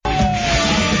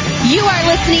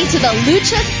listening to the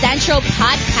Lucha Central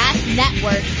Podcast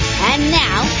Network. And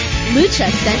now, Lucha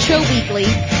Central Weekly.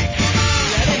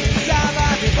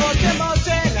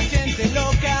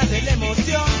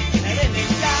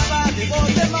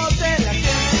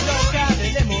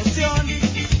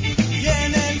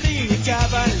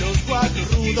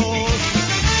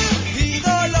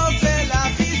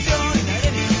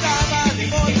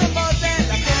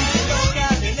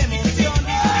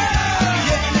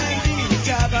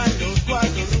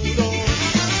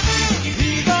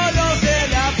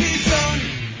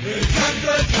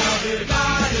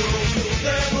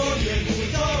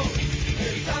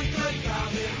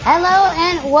 Hello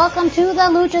and welcome to the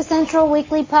Lucha Central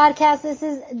Weekly Podcast. This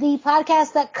is the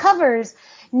podcast that covers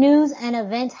news and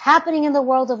events happening in the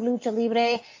world of Lucha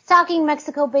Libre, talking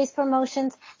Mexico-based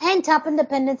promotions and top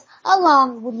independents,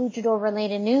 along with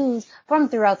luchador-related news from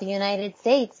throughout the United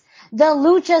States. The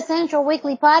Lucha Central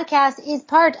Weekly Podcast is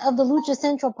part of the Lucha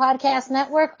Central Podcast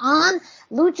Network on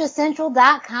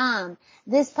luchacentral.com.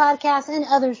 This podcast and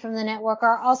others from the network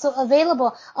are also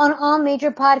available on all major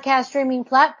podcast streaming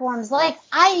platforms like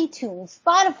iTunes,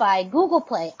 Spotify, Google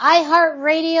Play,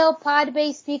 iHeartRadio,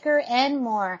 Podbase Speaker, and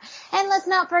more. And let's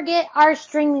not forget our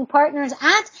streaming partners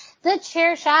at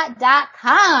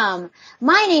thechairshot.com.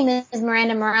 My name is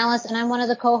Miranda Morales, and I'm one of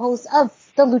the co-hosts of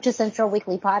the Lucha Central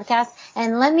Weekly Podcast.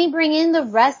 And let me bring in the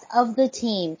rest of the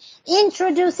team.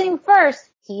 Introducing first,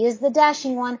 he is the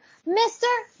dashing one, Mr.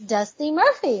 Dusty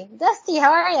Murphy. Dusty,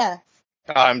 how are you?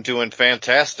 I'm doing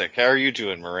fantastic. How are you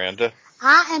doing, Miranda?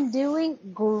 I am doing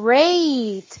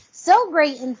great. So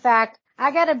great, in fact, I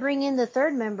gotta bring in the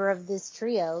third member of this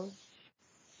trio.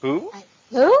 Who?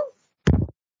 Who?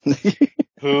 Who?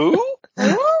 Who?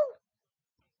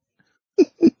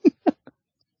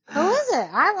 Who is it?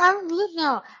 I'm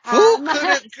no. Who could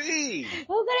it be?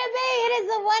 Who could it be? It is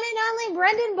the one and only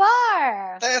Brendan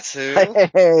Barr. That's who.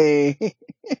 Hey.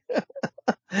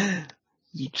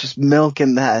 You just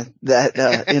milking that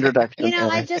introduction. You know,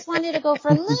 I just wanted to go for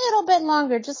a little bit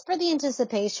longer, just for the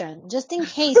anticipation, just in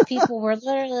case people were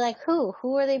literally like, who?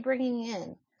 Who are they bringing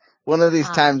in? One of these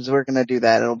times we're going to do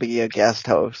that. It'll be a guest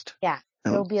host. Yeah,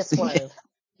 it'll be a swerve.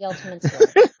 The ultimate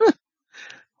swerve.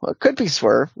 Well, it could be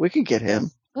Swerve. We could get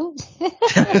him. Who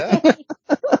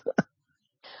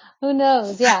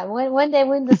knows? Yeah, one day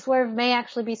when the Swerve may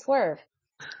actually be Swerve.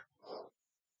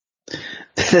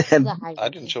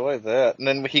 I'd enjoy that. And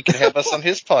then he could have us on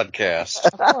his podcast.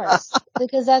 Of course,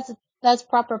 because that's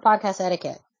proper podcast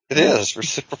etiquette. It is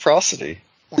reciprocity.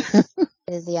 Yes, it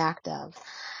is the act of.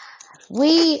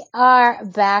 We are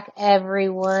back,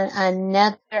 everyone.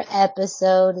 Another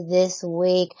episode this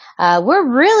week. We're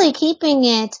really keeping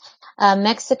it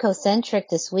Mexico-centric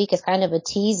this week as kind of a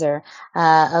teaser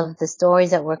of the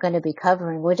stories that we're going to be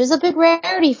covering, which is a big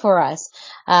rarity for us.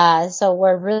 So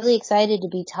we're really excited to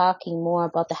be talking more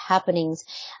about the happenings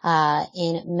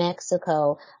in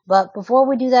Mexico. But before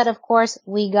we do that, of course,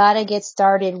 we got to get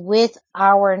started with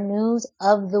our news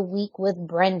of the week with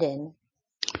Brendan.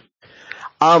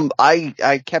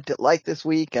 I kept it light this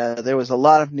week. There was a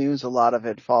lot of news. A lot of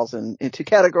it falls into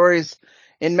categories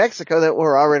in Mexico that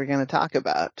we're already going to talk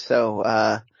about. So,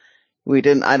 I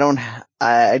don't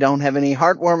have any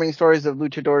heartwarming stories of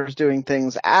luchadors doing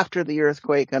things after the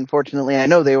earthquake. Unfortunately, I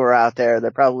know they were out there. They're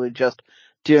probably just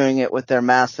doing it with their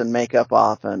masks and makeup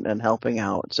off and helping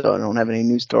out. So I don't have any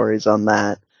news stories on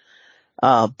that.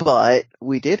 But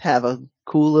we did have a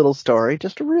cool little story,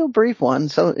 just a real brief one.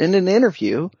 So in an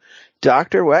interview,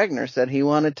 Dr. Wagner said he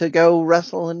wanted to go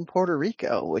wrestle in Puerto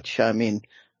Rico, which, I mean,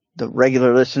 the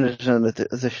regular listeners of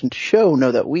the show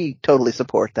know that we totally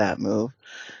support that move.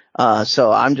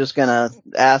 So I'm just gonna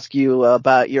ask you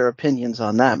about your opinions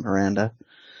on that, Miranda.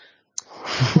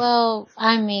 Well,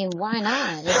 I mean, why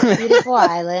not? It's a beautiful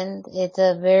island. It's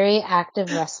a very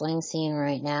active wrestling scene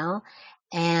right now.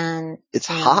 And it's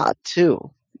hot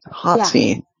too. It's a hot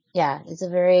scene. Yeah, it's a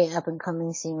very up and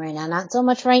coming scene right now. Not so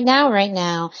much right now,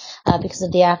 because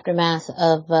of the aftermath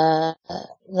of the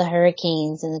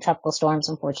hurricanes and the tropical storms,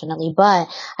 unfortunately. But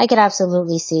I could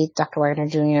absolutely see Dr. Wagner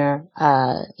Jr.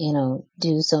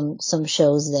 Do some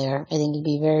shows there. I think he'd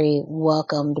be very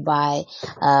welcomed by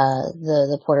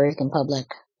the Puerto Rican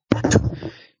public.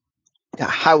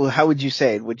 How would you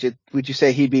say it? Would you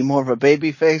say he'd be more of a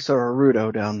baby face or a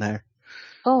rudo down there?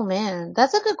 Oh man,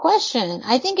 that's a good question.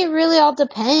 I think it really all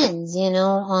depends,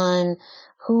 on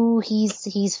who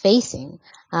he's facing.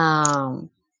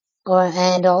 And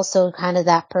also kind of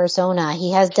that persona.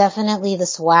 He has definitely the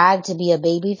swag to be a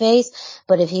babyface,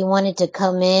 but if he wanted to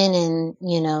come in and,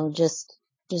 just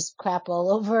crap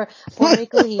all over Puerto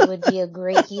Rico, he would be a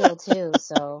great heel too,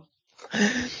 so.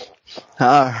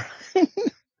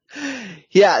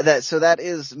 Yeah, that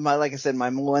is like I said, my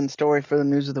one story for the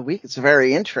news of the week. It's a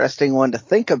very interesting one to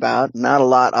think about. Not a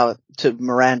lot, to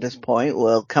Miranda's point,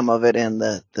 will come of it in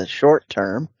the short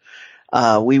term.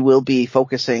 We will be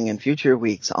focusing in future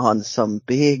weeks on some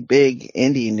big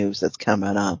indie news that's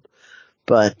coming up.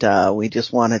 But, we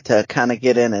just wanted to kind of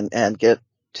get in and get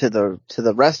to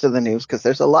the rest of the news, because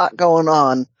there's a lot going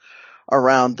on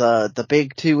around the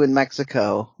big two in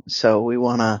Mexico. So we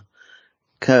want to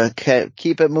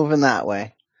keep it moving that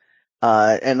way.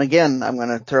 And again, I'm going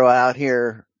to throw out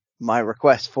here my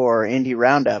request for Indie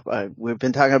Roundup. We've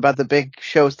been talking about the big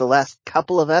shows the last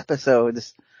couple of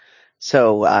episodes,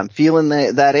 so I'm feeling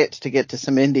that itch to get to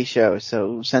some indie shows.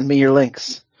 So send me your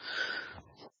links.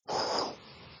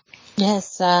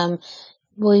 Yes,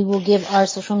 we will give our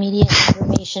social media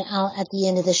information out at the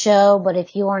end of the show, but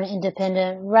if you are an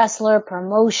independent wrestler,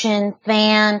 promotion,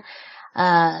 fan,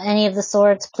 any of the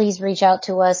sorts, please reach out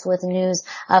to us with news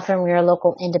from your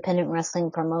local independent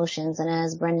wrestling promotions. And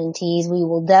as Brendan teased, we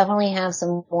will definitely have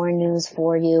some more news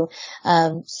for you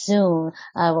soon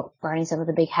regarding some of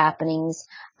the big happenings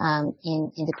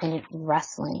in independent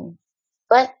wrestling.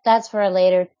 But that's for a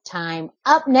later time.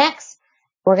 Up next,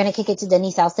 we're going to kick it to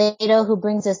Denise Salcedo, who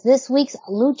brings us this week's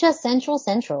Lucha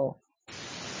Central.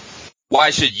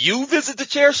 Why should you visit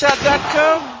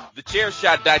thechairshot.com?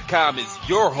 Thechairshot.com is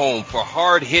your home for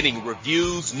hard-hitting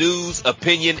reviews, news,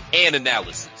 opinion, and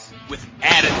analysis with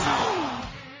attitude.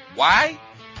 Why?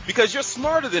 Because you're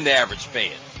smarter than the average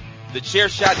fan.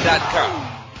 Thechairshot.com.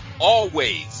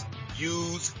 Always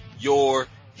use your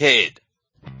head.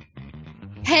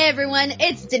 Hey everyone,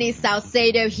 it's Denise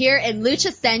Salcedo here in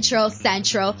Lucha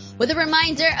Central with a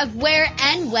reminder of where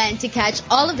and when to catch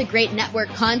all of the great network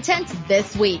content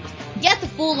this week. Get the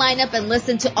full lineup and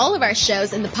listen to all of our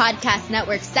shows in the podcast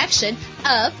network section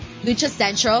of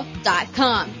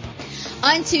luchacentral.com.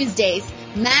 On Tuesdays,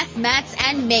 Mats,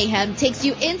 and Mayhem takes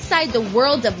you inside the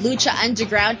world of Lucha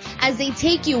Underground as they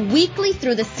take you weekly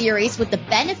through the series with the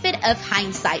benefit of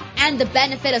hindsight and the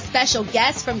benefit of special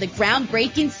guests from the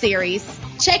groundbreaking series.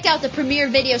 Check out the premiere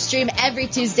video stream every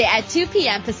Tuesday at 2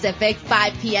 p.m. Pacific,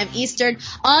 5 p.m. Eastern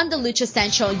on the Lucha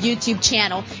Central YouTube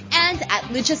channel and at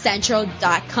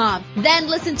luchacentral.com. Then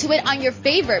listen to it on your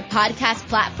favorite podcast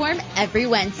platform every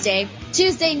Wednesday.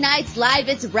 Tuesday nights live,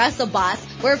 it's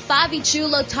WrestleBoss, where Fabi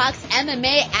Chulo talks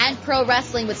MMA and pro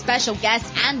wrestling with special guests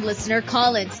and listener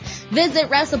call-ins. Visit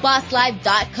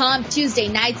WrestleBossLive.com Tuesday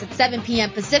nights at 7 p.m.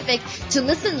 Pacific to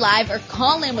listen live or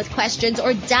call in with questions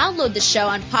or download the show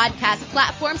on podcast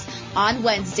platforms on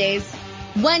Wednesdays.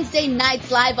 Wednesday nights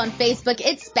live on Facebook,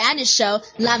 it's Spanish show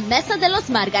La Mesa de los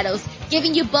Márgaros,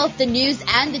 giving you both the news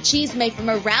and the chisme from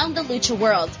around the lucha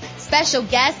world. Special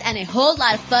guests and a whole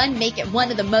lot of fun make it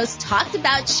one of the most talked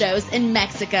about shows in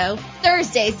Mexico.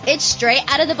 Thursdays, it's Straight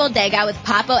Out of the Bodega with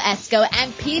Papo Esco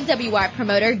and PWR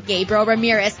promoter Gabriel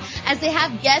Ramirez, as they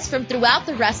have guests from throughout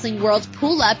the wrestling world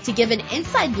pull up to give an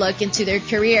inside look into their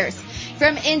careers.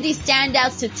 From indie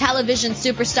standouts to television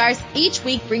superstars, each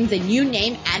week brings a new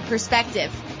name and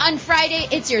perspective. On Friday,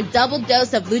 it's your double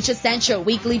dose of Lucha Central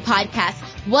Weekly podcast,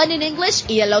 one in English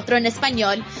y el otro en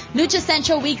español. Lucha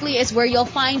Central Weekly is where you'll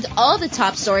find all the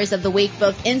top stories of the week,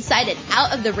 both inside and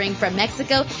out of the ring from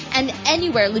Mexico and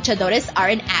anywhere luchadores are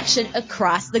in action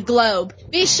across the globe.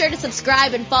 Be sure to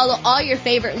subscribe and follow all your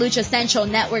favorite Lucha Central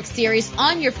Network series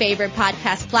on your favorite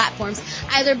podcast platforms,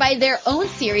 either by their own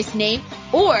series name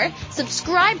or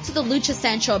subscribe to the Lucha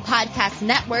Central Podcast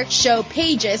Network show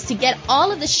pages to get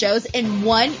all of the shows in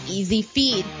one easy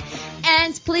feed.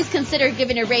 And please consider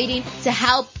giving a rating to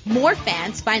help more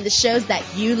fans find the shows that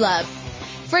you love.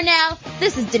 For now,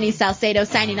 this is Denise Salcedo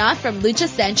signing off from Lucha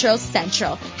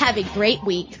Central. Have a great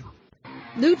week.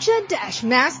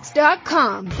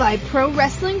 Lucha-Masks.com by Pro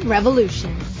Wrestling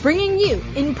Revolution, bringing you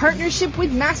in partnership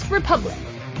with Masked Republic,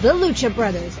 the Lucha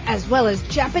Brothers, as well as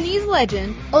Japanese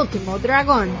legend Ultimo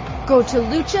Dragon. Go to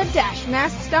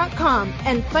lucha-masks.com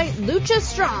and fight Lucha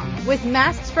Strong with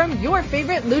masks from your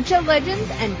favorite Lucha legends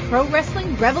and Pro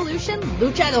Wrestling Revolution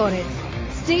luchadores.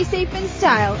 Stay safe in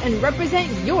style and represent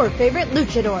your favorite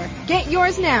luchador. Get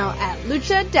yours now at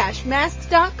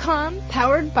lucha-masks.com,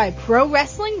 powered by Pro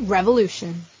Wrestling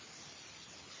Revolution.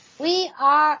 We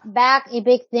are back. A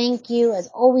big thank you, as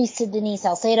always, to Denise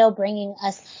Salcedo, bringing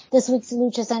us this week's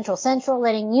Lucha Central,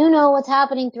 letting you know what's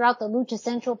happening throughout the Lucha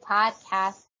Central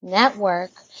Podcast Network.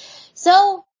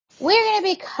 So, we're going to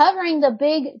be covering the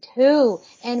big two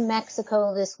in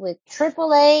Mexico this week,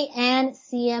 AAA and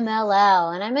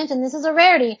CMLL. And I mentioned this is a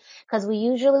rarity because we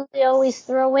usually always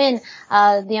throw in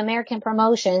the American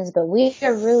promotions, but we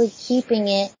are really keeping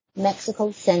it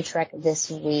Mexico-centric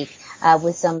this week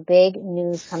with some big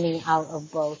news coming out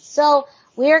of both. So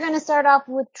We are going to start off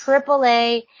with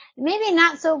AAA. Maybe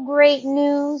not so great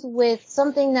news with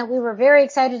something that we were very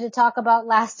excited to talk about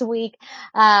last week,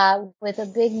 with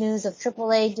a big news of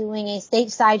AAA doing a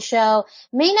stateside show.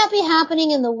 May not be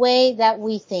happening in the way that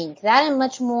we think. That and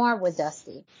much more with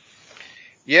Dusty.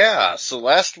 Yeah, so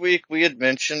last week we had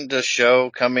mentioned a show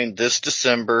coming this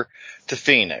December to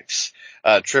Phoenix.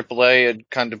 AAA had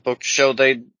kind of booked a show.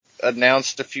 They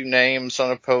announced a few names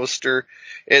on a poster.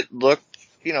 It looked,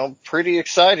 pretty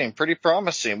exciting, pretty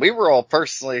promising. We were all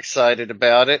personally excited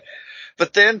about it.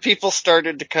 But then people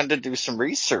started to kind of do some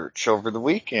research over the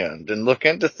weekend and look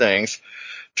into things.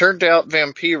 Turned out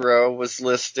Vampiro was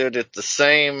listed at the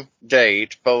same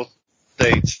date, both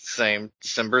dates the same,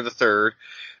 December the 3rd.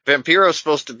 Vampiro's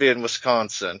supposed to be in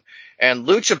Wisconsin, and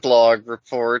Lucha Blog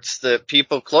reports that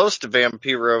people close to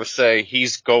Vampiro say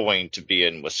he's going to be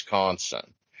in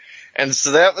Wisconsin. And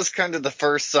so that was kind of the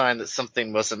first sign that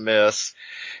something was amiss.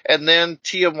 And then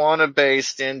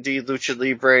Tijuana-based indie Lucha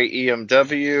Libre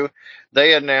EMW,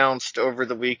 they announced over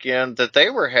the weekend that they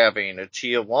were having a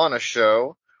Tijuana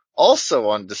show also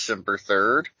on December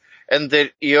 3rd, and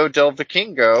that Io Del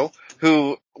Vikingo,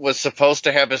 who was supposed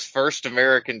to have his first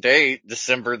American date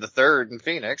December the 3rd in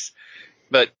Phoenix,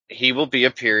 but he will be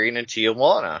appearing in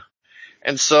Tijuana.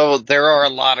 And so there are a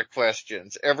lot of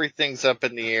questions. Everything's up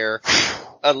in the air.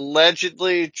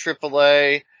 Allegedly,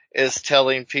 AAA is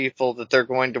telling people that they're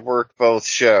going to work both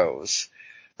shows.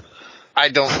 I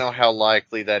don't know how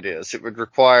likely that is. It would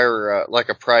require like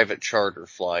a private charter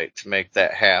flight to make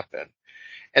that happen.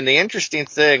 And the interesting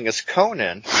thing is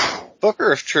Conan,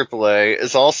 booker of AAA,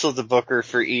 is also the booker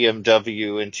for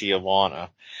EMW in Tijuana.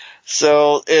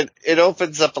 So it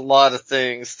opens up a lot of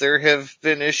things. There have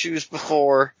been issues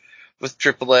before with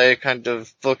AAA kind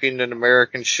of booking an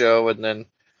American show and then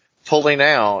pulling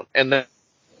out, and then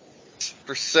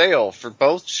for sale for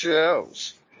both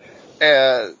shows.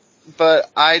 But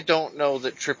I don't know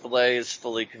that AAA is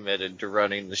fully committed to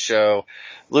running the show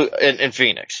in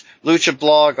Phoenix. Lucha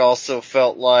Blog also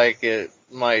felt like it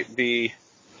might be,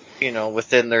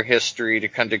 within their history to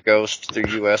kind of ghost their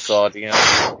U.S.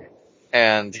 audience.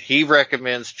 And he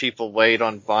recommends people wait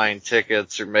on buying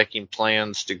tickets or making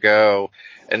plans to go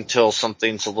until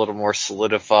something's a little more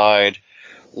solidified.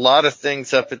 A lot of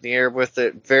things up in the air with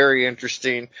it. Very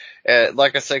interesting.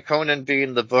 Like I say, Conan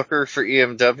being the booker for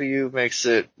EMW makes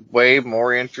it way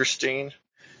more interesting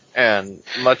and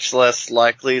much less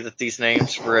likely that these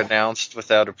names were announced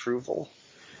without approval.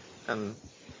 And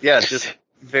yeah, just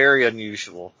very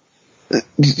unusual.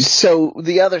 So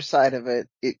the other side of it,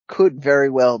 it could very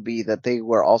well be that they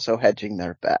were also hedging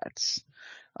their bets.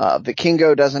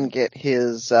 Vikingo doesn't get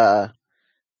his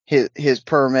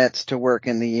permits to work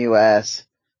in the U.S.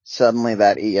 Suddenly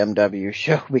that EMW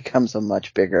show becomes a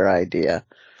much bigger idea.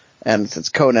 And since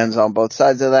Conan's on both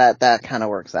sides of that kind of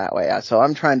works that way. So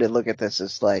I'm trying to look at this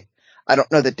as like, I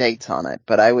don't know the dates on it,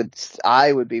 but I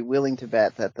would be willing to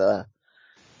bet that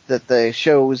the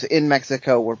shows in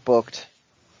Mexico were booked,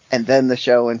 and then the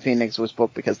show in Phoenix was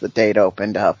booked because the date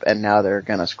opened up, and now they're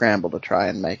going to scramble to try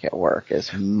and make it work,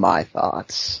 is my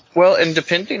thoughts. Well, and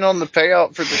depending on the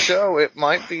payout for the show, it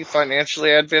might be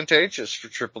financially advantageous for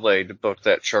AAA to book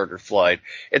that charter flight.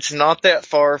 It's not that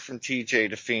far from TJ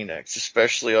to Phoenix,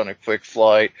 especially on a quick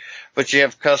flight, but you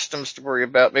have customs to worry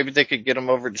about. Maybe they could get them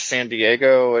over to San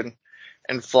Diego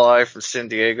and fly from San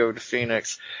Diego to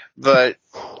Phoenix, but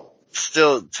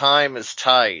still, time is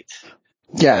tight.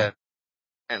 Yeah.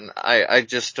 And I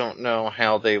just don't know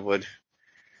how they would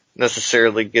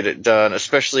necessarily get it done,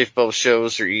 especially if both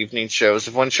shows are evening shows.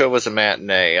 If one show was a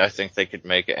matinee, I think they could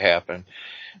make it happen.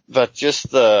 But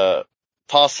just the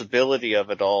possibility of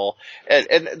it all,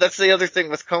 and that's the other thing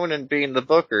with Conan being the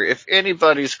booker. If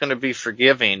anybody's going to be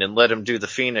forgiving and let him do the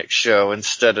Phoenix show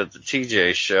instead of the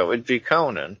TJ show, it'd be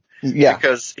Conan. Yeah.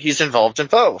 Because he's involved in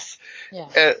both.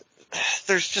 Yeah.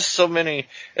 There's just so many,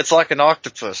 it's like an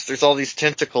octopus. There's all these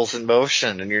tentacles in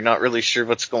motion and you're not really sure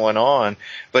what's going on,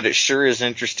 but it sure is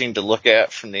interesting to look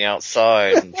at from the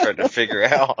outside and try to figure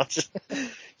out.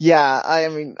 Yeah, I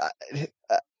mean,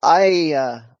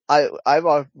 I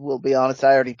will be honest,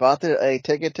 I already bought a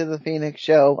ticket to the Phoenix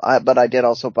show, but I did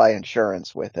also buy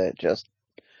insurance with it just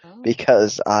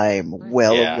because I'm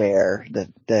well aware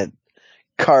that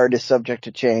card is subject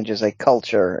to change as a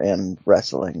culture in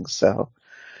wrestling, so.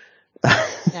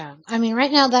 Yeah, I mean,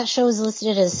 right now that show is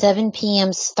listed as 7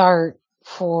 p.m. start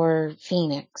for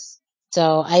Phoenix.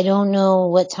 So I don't know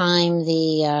what time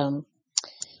the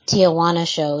Tijuana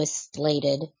show is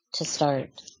slated to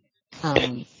start.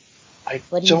 I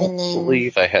don't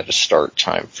believe I had a start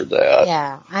time for that.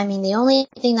 Yeah, I mean, the only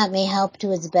thing that may help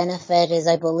to its benefit is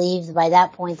I believe by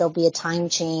that point there'll be a time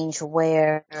change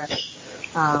where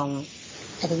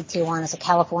I think Tijuana, so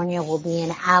California will be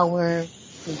an hour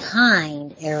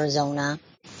behind Arizona.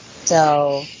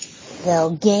 So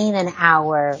they'll gain an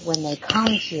hour when they come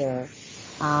here.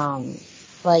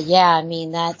 But yeah, I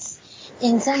mean,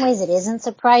 in some ways it isn't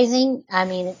surprising. I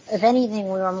mean, if anything,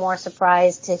 we were more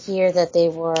surprised to hear that they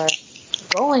were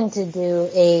going to do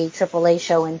a AAA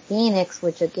show in Phoenix,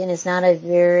 which again is not a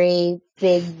very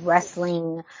big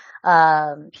wrestling,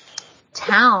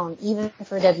 town, even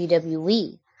for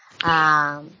WWE.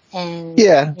 And,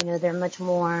 Yeah. they're much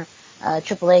more,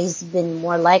 AAA's been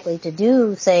more likely to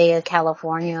do, say, a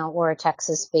California or a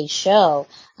Texas-based show.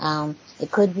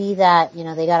 It could be that,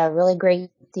 they got a really great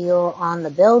deal on the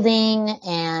building.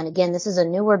 And again, this is a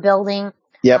newer building,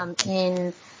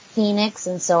 in Phoenix.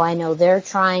 And so I know they're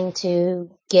trying to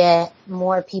get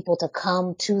more people to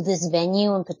come to this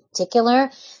venue in particular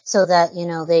so that,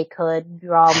 they could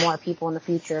draw more people in the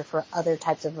future for other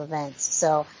types of events.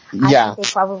 So I think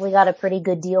they probably got a pretty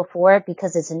good deal for it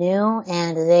because it's new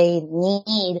and they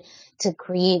need to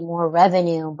create more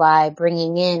revenue by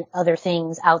bringing in other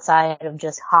things outside of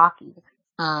just hockey.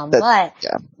 But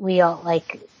we all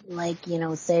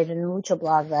said in Lucha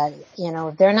Blog that,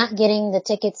 if they're not getting the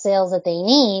ticket sales that they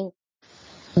need,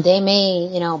 they may,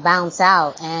 bounce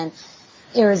out. And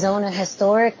Arizona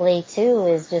historically too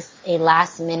is just a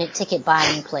last minute ticket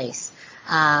buying place.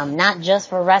 Not just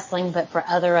for wrestling, but for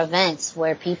other events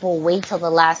where people wait till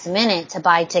the last minute to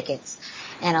buy tickets.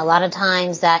 And a lot of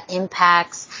times that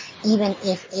impacts even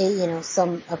if,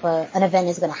 an event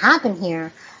is going to happen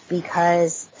here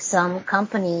because some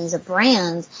companies or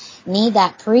brands need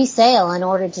that pre-sale in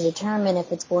order to determine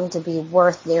if it's going to be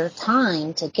worth their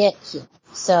time to get here.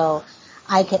 So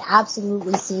I could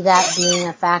absolutely see that being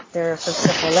a factor for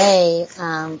AAA,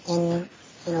 and,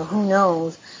 who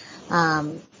knows,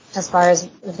 as far as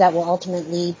if that will ultimately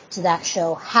lead to that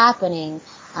show happening,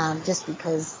 just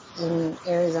because in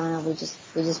Arizona we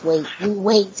just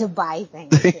wait to buy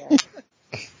things here.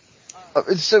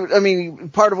 So, I mean,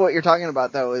 part of what you're talking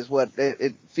about though is what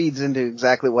it feeds into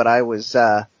exactly what I was,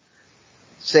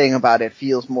 saying about it.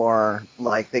 Feels more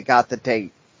like they got the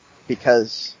date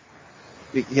because,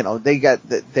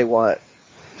 they want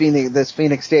this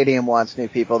Phoenix Stadium wants new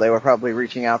people. They were probably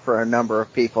reaching out for a number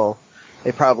of people.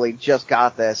 They probably just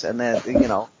got this and then,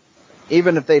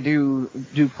 even if they do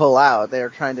pull out, they're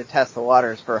trying to test the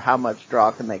waters for how much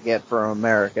draw can they get for an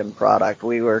American product.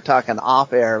 We were talking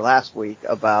off air last week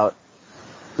about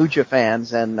Lucha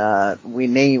fans, and we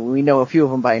know a few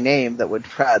of them by name that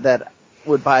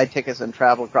would buy tickets and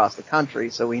travel across the country.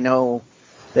 So we know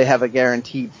they have a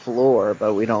guaranteed floor,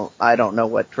 but I don't know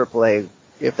what AAA,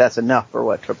 if that's enough for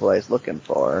what AAA is looking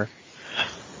for.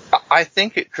 I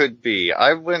think it could be.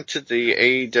 I went to the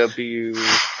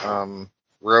AEW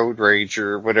Road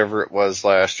Rager, whatever it was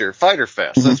last year, Fighter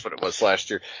Fest. That's what it was last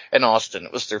year in Austin.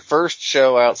 It was their first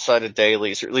show outside of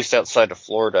Daly's, or at least outside of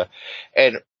Florida,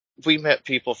 and we met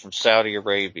people from Saudi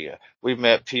Arabia. We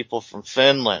met people from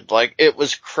Finland. Like, it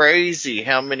was crazy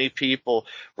how many people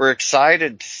were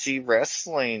excited to see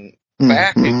wrestling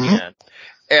back again.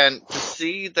 And to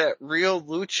see that real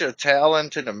lucha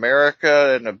talent in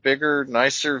America in a bigger,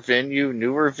 nicer venue,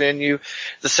 newer venue.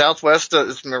 The Southwest,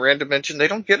 as Miranda mentioned, they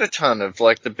don't get a ton of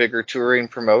like the bigger touring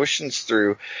promotions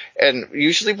through. And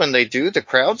usually when they do, the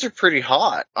crowds are pretty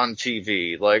hot on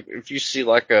TV. Like, if you see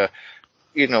like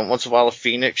once in a while a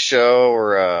Phoenix show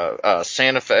or a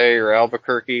Santa Fe or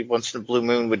Albuquerque, once in a blue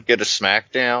moon would get a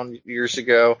SmackDown years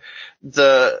ago.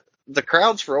 The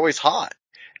crowds were always hot.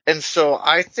 And so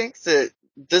I think that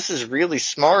this is really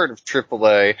smart of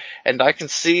AAA, and I can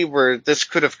see where this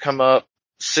could have come up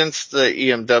since the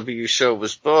EMW show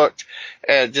was booked,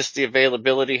 and just the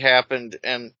availability happened.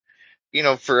 And,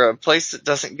 for a place that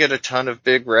doesn't get a ton of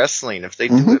big wrestling, if they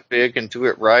do it big and do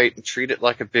it right and treat it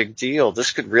like a big deal,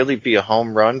 this could really be a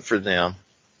home run for them.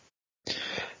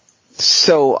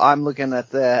 So I'm looking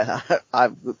at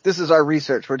this is our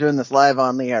research. We're doing this live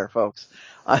on the air, folks.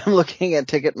 I'm looking at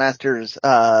Ticketmaster's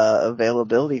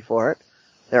availability for it.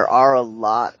 There are a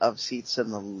lot of seats in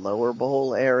the lower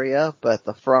bowl area, but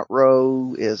the front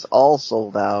row is all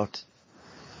sold out,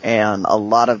 and a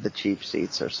lot of the cheap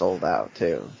seats are sold out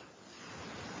too.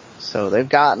 So they've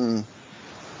gotten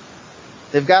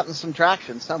some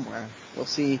traction somewhere. We'll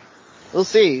see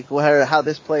how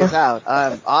this plays out.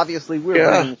 Obviously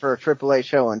we're waiting for a AAA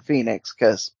show in Phoenix,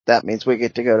 because that means we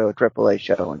get to go to a AAA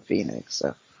show in Phoenix.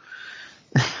 So.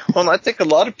 Well, I think a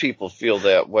lot of people feel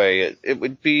that way. It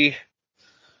would be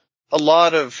a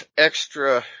lot of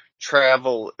extra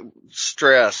travel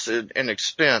stress and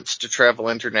expense to travel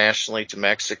internationally to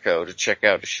Mexico to check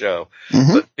out a show.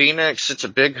 Mhm. But Phoenix, it's a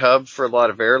big hub for a lot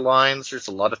of airlines. There's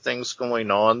a lot of things going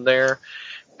on there.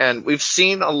 And we've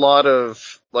seen a lot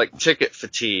of like ticket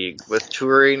fatigue with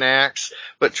touring acts,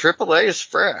 but AAA is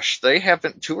fresh. They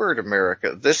haven't toured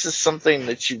America. This is something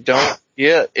that you don't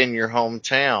get in your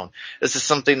hometown. This is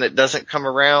something that doesn't come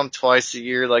around twice a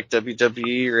year like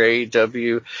WWE or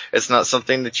AEW. It's not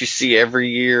something that you see every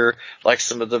year like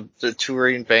some of the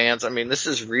touring bands. I mean, this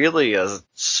is really a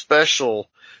special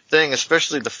thing,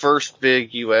 especially the first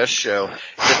big U.S. show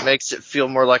that makes it feel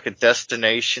more like a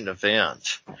destination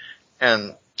event.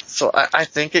 And so I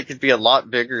think it could be a lot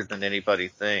bigger than anybody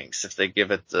thinks if they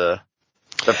give it the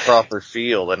proper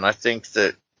feel. And I think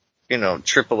that, you know,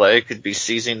 AAA could be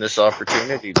seizing this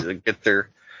opportunity to get their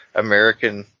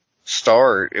American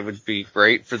start. It would be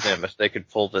great for them if they could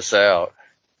pull this out.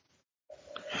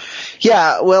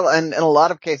 Yeah, well, and in a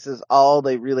lot of cases, all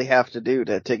they really have to do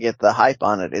to get the hype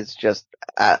on it is just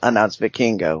announce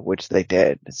Vikingo, which they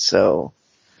did. So,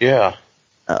 yeah.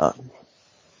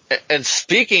 And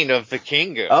speaking of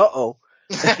Vikingo,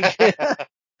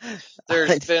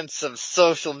 there's been some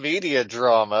social media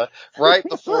drama right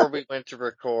before we went to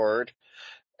record.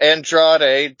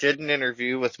 Andrade did an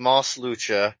interview with Moss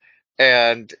Lucha,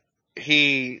 and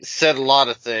he said a lot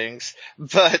of things,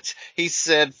 but he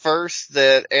said first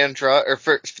that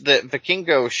that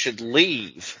Vikingo should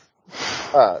leave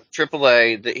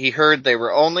AAA, that he heard they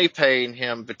were only paying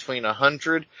him between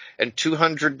 $100 and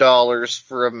 $200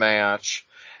 for a match,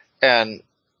 and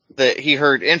that he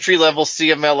heard entry-level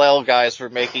CMLL guys were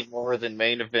making more than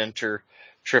main eventer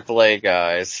AAA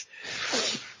guys.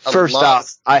 First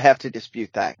off, I have to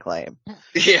dispute that claim.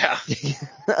 Yeah.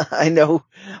 I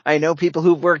know people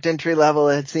who've worked entry level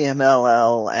at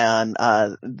CMLL,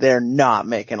 and they're not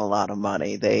making a lot of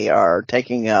money. They are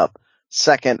taking up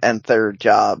second and third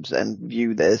jobs and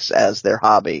view this as their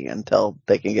hobby until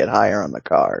they can get higher on the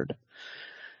card.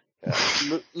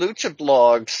 Lucha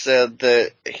Blog said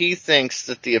that he thinks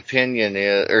that the opinion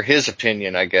is, or his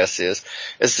opinion, I guess, is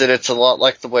that it's a lot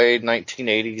like the way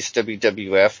 1980s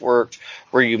WWF worked,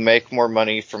 where you make more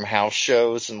money from house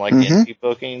shows and like indie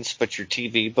bookings, but your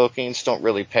TV bookings don't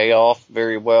really pay off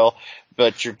very well,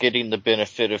 but you're getting the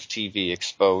benefit of TV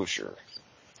exposure.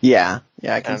 Yeah,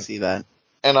 I can see that.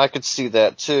 And I could see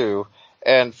that too.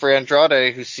 And for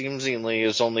Andrade, who seemingly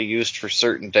is only used for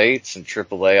certain dates in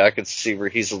AAA, I could see where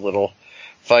he's a little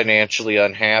financially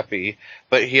unhappy.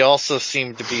 But he also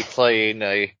seemed to be playing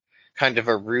a kind of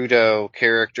a Rudo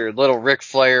character, a little Ric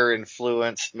Flair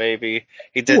influenced maybe.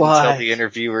 He didn't tell the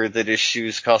interviewer that his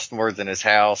shoes cost more than his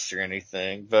house or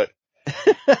anything, but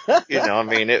you know, I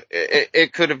mean,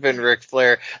 it could have been Ric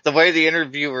Flair. The way the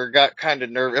interviewer got kind of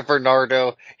nervous,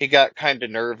 Bernardo, he got kind of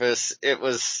nervous. It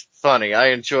was funny. I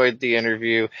enjoyed the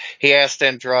interview. He asked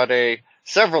Andrade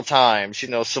several times, you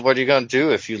know, so what are you going to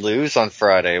do if you lose on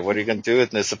Friday? What are you going to do in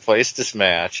this this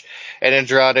match? And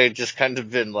Andrade just kind of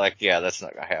been like, yeah, that's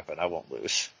not going to happen. I won't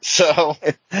lose. So,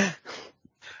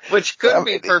 which could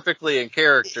be perfectly in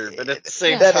character, but at the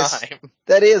same time.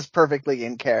 That is perfectly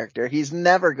in character. He's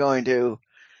never going to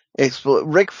explore.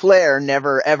 Ric Flair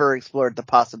never ever explored the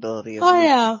possibility of losing.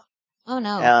 Yeah. Oh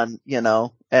no. And, you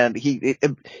know, and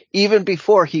even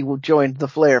before he joined the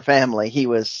Flair family, he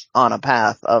was on a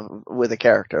path with a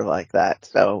character like that.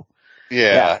 So.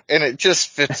 Yeah. And it just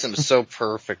fits him so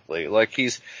perfectly. Like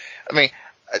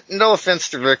no offense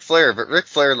to Ric Flair, but Ric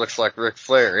Flair looks like Ric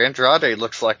Flair. Andrade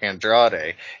looks like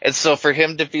Andrade. And so for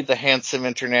him to be the handsome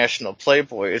international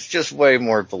playboy, it's just way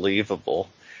more believable.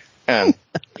 And,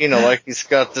 you know, like he's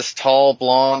got this tall,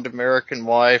 blonde American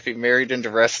wife. He married into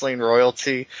wrestling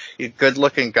royalty. He's a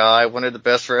good-looking guy, one of the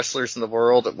best wrestlers in the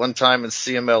world. At one time in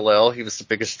CMLL, he was the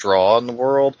biggest draw in the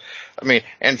world. I mean,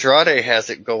 Andrade has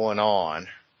it going on.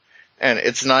 And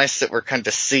it's nice that we're kind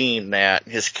of seeing that,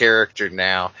 his character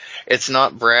now. It's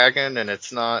not bragging and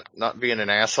it's not being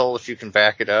an asshole if you can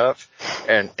back it up.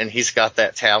 And he's got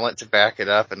that talent to back it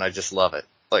up, and I just love it.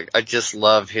 Like, I just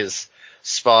love his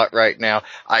spot right now.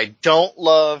 I don't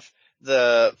love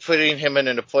the putting him in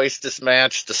a Playstation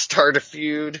match to start a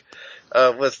feud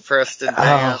with Preston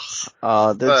Vance.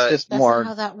 That's just more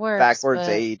how that works, backwards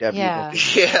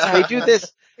AEW. Yeah.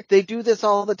 They do this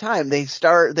all the time.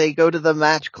 They go to the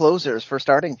match closers for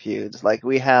starting feuds. Like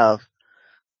we have,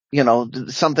 you know,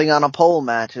 something on a pole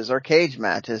matches or cage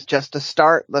matches just to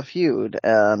start the feud.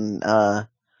 And,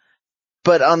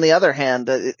 but on the other hand,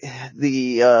 what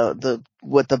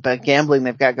the gambling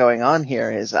they've got going on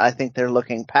here is I think they're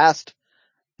looking past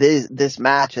this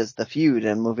match as the feud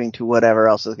and moving to whatever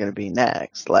else is going to be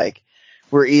next. Like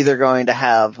we're either going to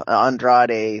have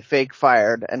Andrade fake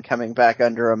fired and coming back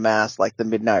under a mask like the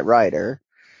Midnight Rider,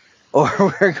 or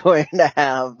we're going to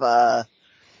have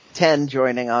 10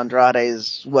 joining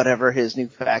Andrade's whatever his new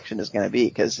faction is going to be,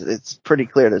 because it's pretty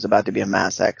clear there's about to be a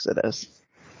mass exodus.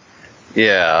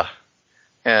 Yeah.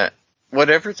 And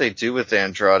whatever they do with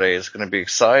Andrade is going to be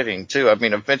exciting, too. I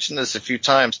mean, I've mentioned this a few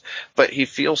times, but he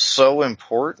feels so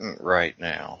important right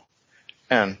now.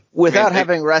 And without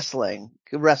having wrestled,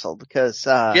 because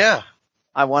yeah,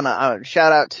 I want to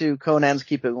shout out to Conan's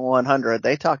Keep It 100.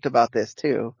 They talked about this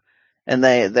too, and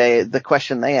the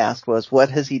question they asked was,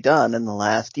 what has he done in the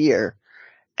last year?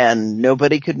 And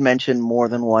nobody could mention more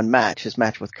than one match, his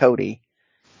match with Cody,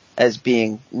 as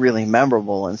being really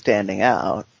memorable and standing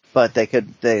out. But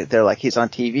they're like, he's on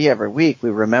TV every week.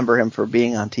 We remember him for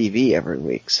being on TV every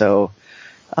week. So,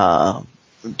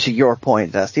 to your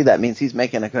point, Dusty, that means he's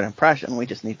making a good impression. We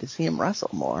just need to see him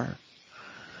wrestle more.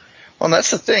 Well,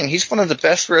 that's the thing. He's one of the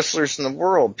best wrestlers in the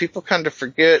world. People kind of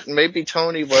forget, maybe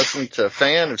Tony wasn't a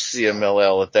fan of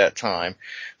CMLL at that time,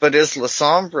 but as La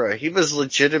Sombra, he was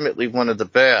legitimately one of the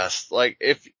best. Like,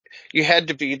 if you had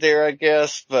to be there, I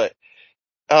guess, but,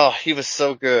 oh, he was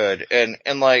so good. And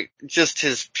like, just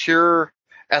his pure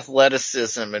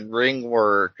athleticism and ring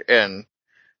work, and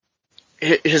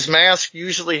his mask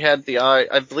usually had the eye,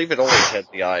 I believe it always had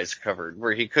the eyes covered,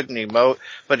 where he couldn't emote,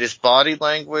 but his body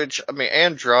language, I mean,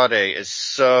 Andrade is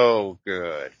so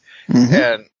good. Mm-hmm.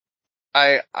 And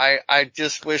I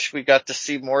just wish we got to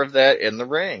see more of that in the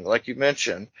ring, like you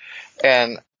mentioned.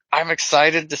 And I'm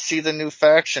excited to see the new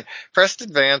faction.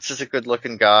 Preston Vance is a good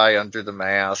looking guy under the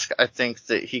mask. I think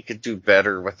that he could do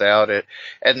better without it.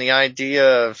 And the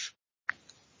idea of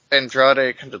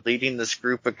Andrade kind of leading this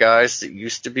group of guys that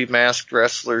used to be masked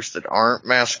wrestlers that aren't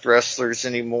masked wrestlers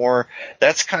anymore,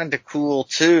 that's kind of cool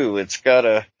too. It's got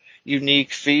a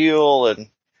unique feel and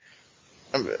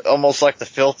almost like the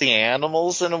Filthy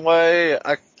Animals in a way.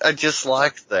 I just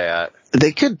like that.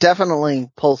 They could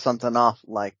definitely pull something off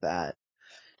like that.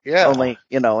 Yeah. Only,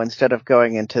 instead of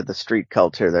going into the street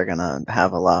culture, they're gonna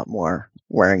have a lot more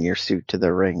wearing your suit to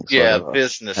the ring. Yeah,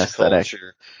 business aesthetic.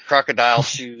 Culture. Crocodile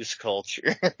shoes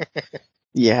culture.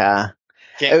 Yeah.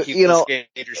 Can't keep the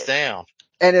skaters down.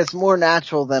 And it's more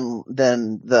natural than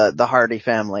the Hardy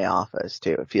family office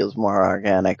too. It feels more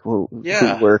organic. Who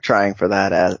were trying for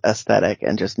that aesthetic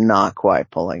and just not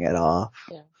quite pulling it off.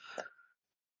 Yeah.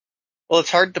 Well, it's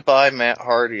hard to buy Matt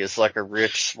Hardy as like a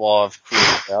rich, suave,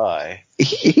 cool guy.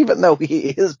 Even though he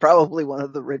is probably one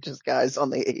of the richest guys on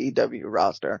the AEW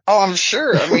roster. Oh, I'm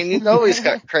sure. I mean, he's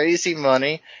got crazy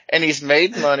money and he's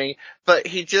made money, but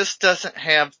he just doesn't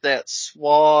have that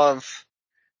suave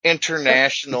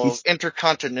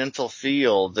intercontinental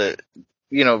feel that,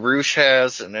 Rush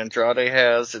has and Andrade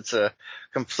has. It's a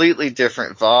completely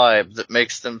different vibe that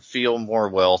makes them feel more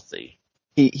wealthy.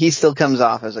 He still comes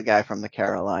off as a guy from the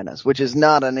Carolinas, which is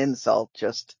not an insult,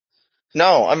 just...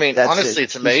 No, I mean, honestly,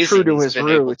 it's amazing. He's true to his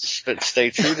roots. Able to stay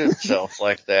true to himself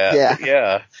like that. Yeah. But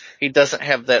yeah. He doesn't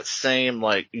have that same,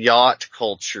 like, yacht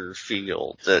culture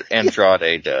feel that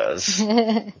Andrade does.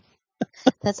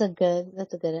 That's a good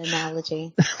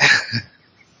analogy.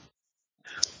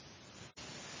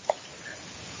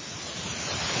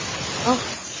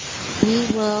 We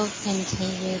will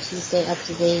continue to stay up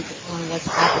to date on what's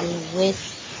happening with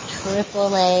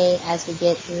AAA as we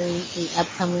get through the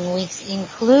upcoming weeks,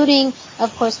 including,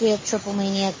 of course, we have Triple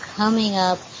Mania coming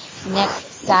up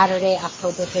next Saturday,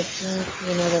 October 15th.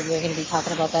 You know that we're going to be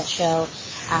talking about that show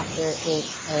after it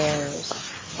airs.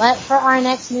 But for our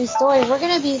next news story, we're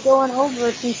going to be going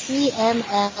over to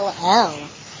CMLL.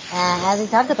 As we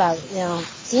talked about,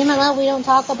 CMLL we don't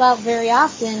talk about very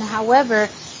often. However,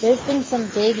 there's been some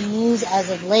big news as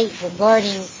of late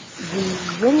regarding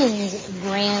the women's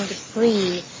Grand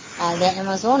Prix, the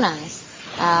Amazonas,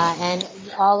 and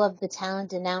all of the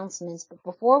talent announcements. But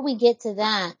before we get to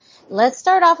that, let's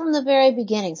start off from the very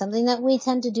beginning. Something that we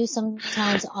tend to do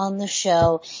sometimes on the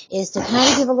show is to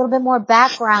kind of give a little bit more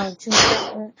background to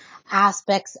certain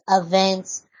aspects,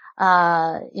 events,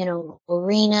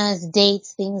 arenas,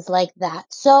 dates, things like that.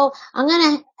 So I'm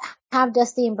going to have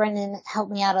Dusty and Brendan help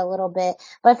me out a little bit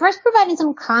by first providing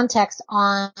some context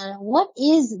on what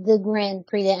is the Grand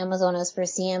Prix de Amazonas for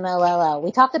CMLL.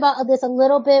 We talked about this a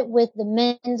little bit with the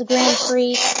men's Grand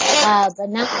Prix, but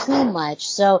not too much.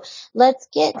 So let's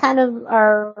get kind of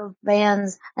our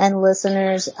fans and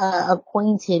listeners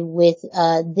acquainted with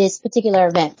this particular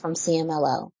event from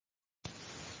CMLL.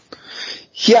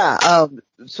 Yeah,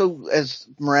 so as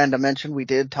Miranda mentioned, we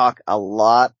did talk a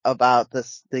lot about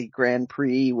the Grand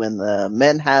Prix when the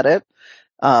men had it.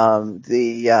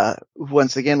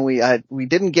 Once again, I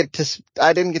didn't get to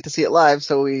see it live,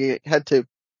 so we had to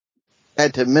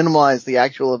minimize the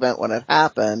actual event when it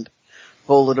happened.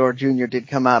 Volador Jr. did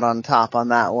come out on top on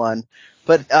that one,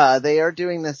 but they are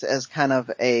doing this as kind of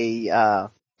a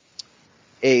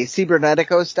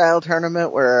Cibernetico style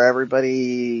tournament where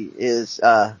everybody is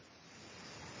going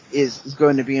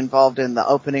to be involved in the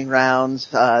opening rounds.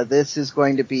 This is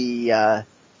going to be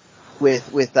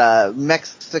with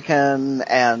Mexican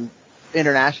and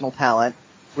international talent,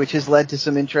 which has led to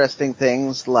some interesting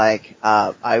things like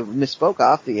I misspoke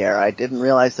off the air. I didn't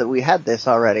realize that we had this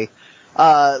already.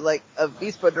 Like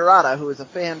Avispa Dorada, who is a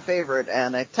fan favorite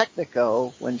and a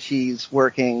Technico when she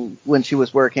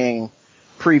was working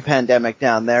pre-pandemic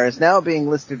down there, is now being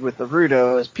listed with the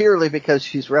Rudos purely because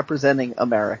she's representing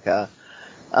America.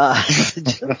 Well,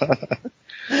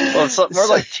 it's more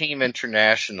like Team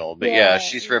International, but yeah,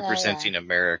 she's representing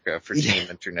America for Team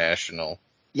International.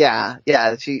 Yeah,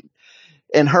 she,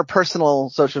 in her personal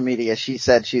social media, she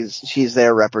said she's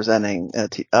there representing,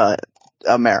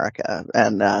 America,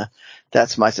 and,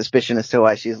 that's my suspicion as to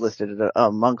why she's listed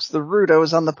amongst the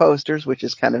Rudos on the posters, which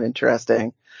is kind of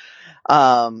interesting.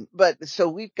 But so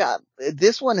we've got,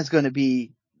 this one is going to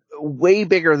be way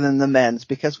bigger than the men's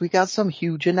because we got some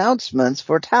huge announcements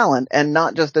for talent and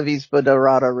not just Avispa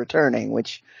Dorada returning,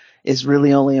 which is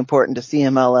really only important to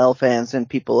CMLL fans and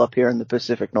people up here in the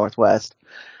Pacific Northwest.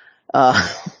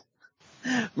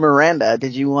 Miranda,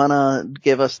 did you want to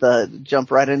give us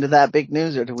jump right into that big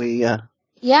news, or do we,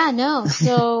 Yeah, no.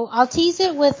 So I'll tease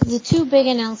it with the two big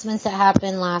announcements that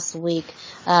happened last week,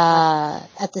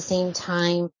 at the same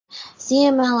time.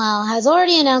 CMLL has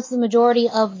already announced the majority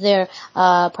of their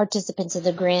participants of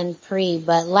the Grand Prix,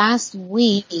 but last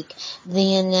week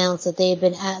they announced that they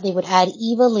would add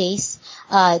Ivelisse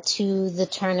to the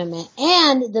tournament,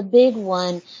 and the big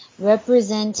one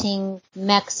representing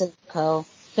Mexico,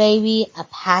 Fabi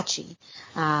Apache,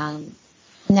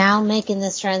 now making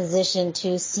this transition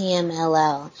to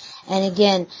CMLL. And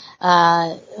again,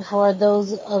 for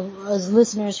those of us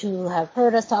listeners who have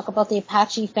heard us talk about the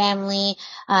Apache family,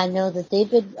 know that they've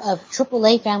been a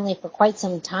AAA family for quite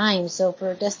some time. So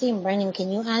for Dusty and Brendan,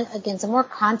 can you add, again, some more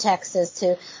context as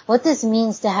to what this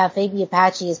means to have Fabi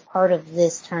Apache as part of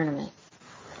this tournament?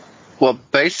 Well,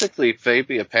 basically,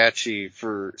 Fabi Apache,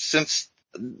 since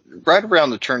right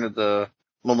around the turn of the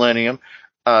millennium,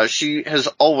 she has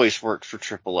always worked for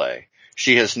AAA.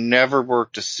 She has never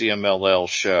worked a CMLL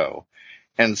show.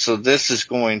 And so this is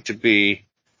going to be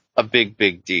a big,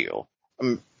 big deal.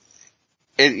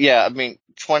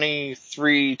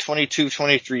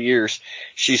 23 years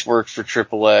she's worked for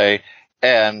AAA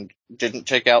and didn't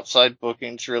take outside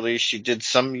bookings really. She did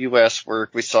some US work.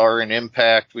 We saw her in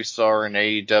Impact. We saw her in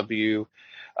AEW,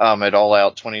 at All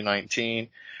Out 2019.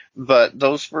 But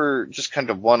those were just kind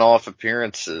of one-off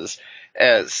appearances.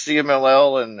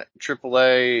 CMLL and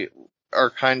AAA are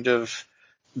kind of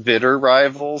bitter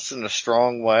rivals in a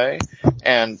strong way,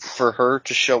 and for her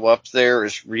to show up there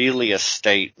is really a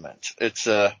statement. It's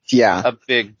a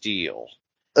big deal.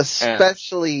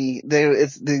 Especially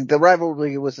the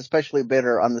rivalry was especially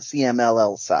bitter on the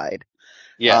CMLL side.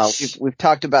 Yes, we've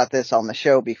talked about this on the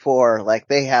show before. Like,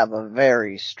 they have a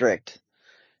very strict,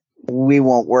 we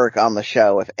won't work on the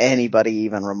show if anybody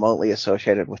even remotely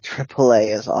associated with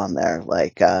AAA is on there.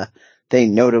 Like, they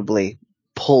notably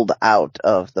pulled out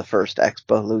of the first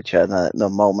Expo Lucha the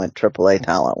moment AAA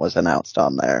talent was announced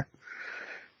on there.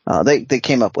 They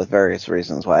came up with various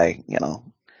reasons why,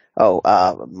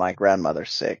 my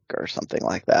grandmother's sick or something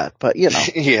like that, but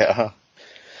Yeah.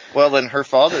 Well, and her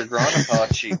father, Gran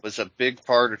Apache, was a big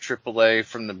part of AAA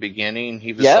from the beginning.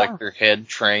 He was like their head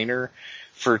trainer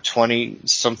for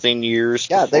 20-something years.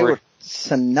 Yeah, they were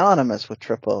synonymous with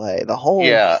AAA, the whole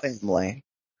family.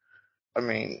 I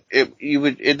mean,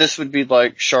 this would be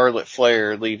like Charlotte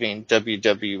Flair leaving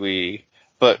WWE,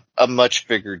 but a much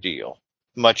bigger deal.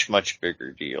 Much, much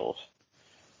bigger deal.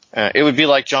 It would be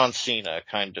like John Cena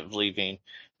kind of leaving,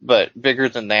 but bigger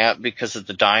than that because of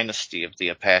the dynasty of the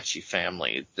Apache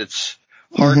family. It's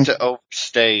hard to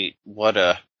overstate what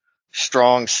a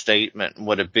strong statement and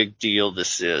what a big deal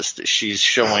this is, that she's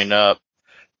showing up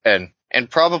and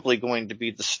probably going to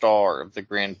be the star of the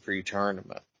Grand Prix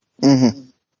tournament. Mm-hmm.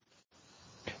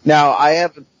 Now,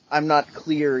 I'm not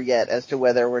clear yet as to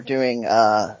whether we're doing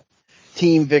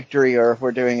team victory or if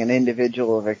we're doing an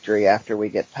individual victory after we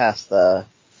get past the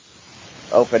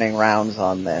opening rounds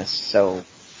on this. So,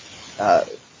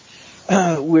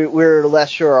 we're less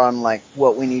sure on like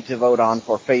what we need to vote on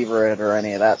for favorite or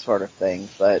any of that sort of thing.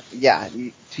 But yeah,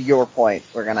 to your point,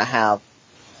 we're gonna have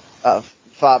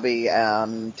Fabi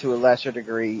and to a lesser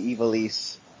degree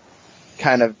Ivelisse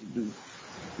kind of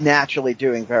naturally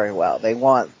doing very well.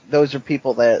 Those are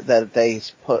people that they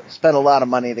spend a lot of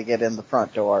money to get in the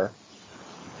front door,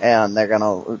 and they're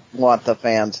gonna want the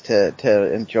fans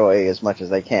to enjoy as much as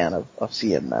they can of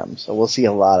seeing them. So we'll see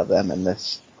a lot of them in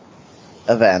this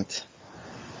event.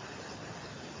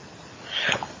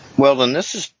 Well, then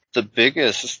this is the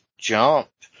biggest jump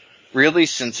really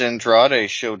since Andrade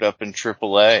showed up in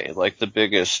AAA, like the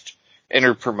biggest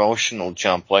interpromotional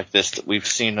jump like this that we've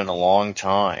seen in a long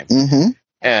time. Mm-hmm.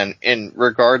 And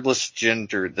regardless of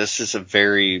gender, this is a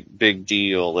very big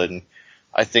deal, and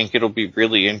I think it'll be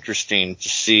really interesting to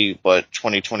see what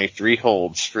 2023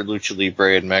 holds for Lucha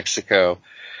Libre in Mexico,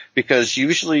 because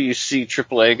usually you see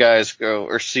AAA guys go,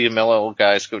 or CMLL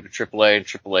guys go to AAA, and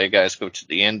AAA guys go to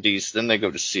the Indies, then they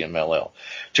go to CMLL.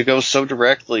 To go so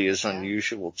directly is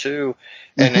unusual too,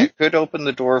 and it could open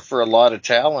the door for a lot of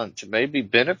talent to maybe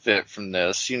benefit from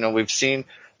this. You know, we've seen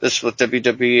this with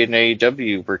WWE and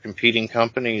AEW, where competing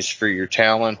companies for your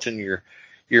talent and your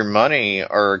money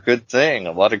are a good thing.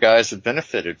 A lot of guys have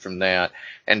benefited from that.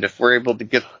 And if we're able to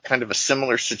get kind of a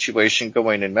similar situation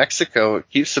going in Mexico, it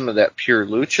keeps some of that pure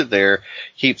lucha there,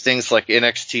 keep things like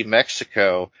NXT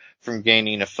Mexico from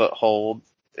gaining a foothold,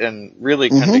 and really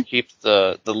kind of keep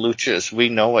the lucha as we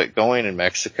know it going in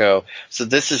Mexico. So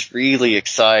this is really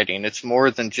exciting. It's more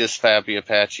than just Fabi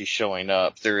Apache showing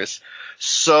up. There is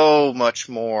so much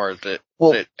more that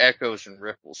echoes and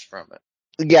ripples from it.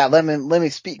 Yeah, let me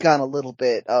speak on a little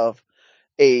bit of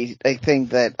a thing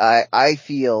that I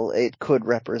feel it could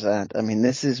represent. I mean,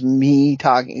 this is me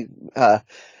talking,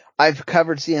 I've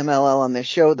covered CMLL on this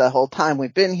show the whole time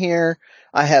we've been here.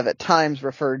 I have at times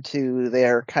referred to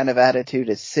their kind of attitude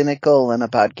as cynical and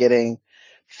about getting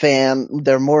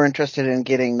they're more interested in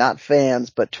getting not fans,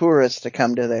 but tourists to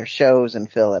come to their shows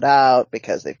and fill it out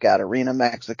because they've got Arena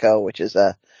Mexico, which is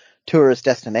a tourist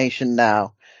destination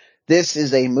now. This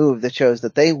is a move that shows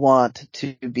that they want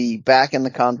to be back in the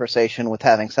conversation with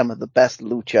having some of the best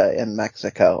lucha in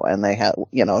Mexico. And they have,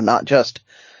 not just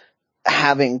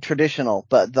having traditional,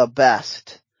 but the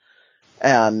best.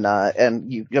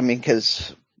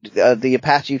 Because the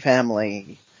Apache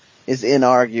family is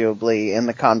inarguably in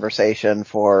the conversation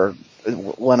for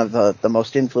one of the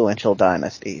most influential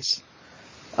dynasties.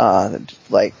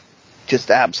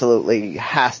 Just absolutely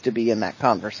has to be in that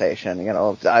conversation.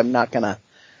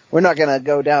 We're not gonna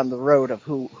go down the road of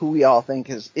who we all think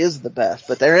is the best,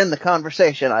 but they're in the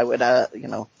conversation. I would,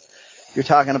 you're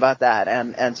talking about that.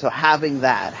 And so having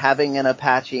an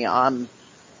Apache on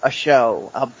a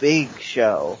show, a big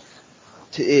show,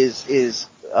 is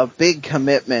a big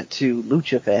commitment to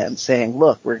lucha fans saying,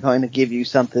 look, we're going to give you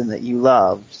something that you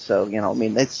love. So,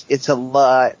 it's a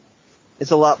lot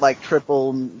like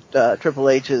Triple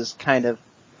H's kind of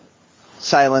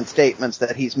silent statements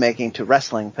that he's making to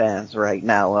wrestling fans right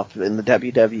now up in the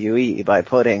WWE by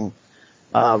putting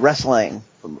wrestling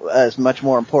as much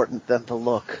more important than the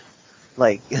look,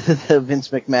 like the Vince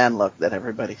McMahon look that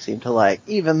everybody seemed to like,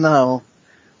 even though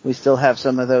we still have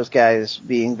some of those guys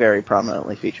being very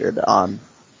prominently featured on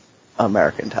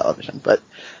American television. But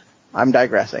I'm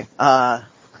digressing.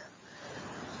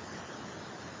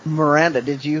 Miranda,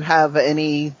 did you have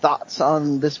any thoughts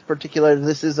on this particular?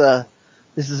 This is a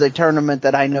tournament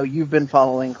that I know you've been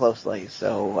following closely,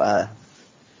 so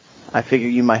I figure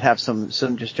you might have some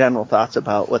just general thoughts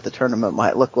about what the tournament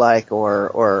might look like,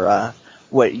 or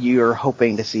what you're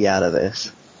hoping to see out of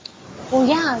this. Well,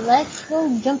 yeah, let's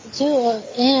go jump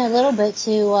in a little bit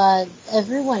to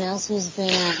everyone else who's been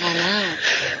announced.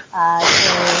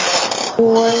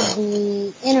 For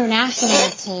the international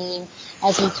team,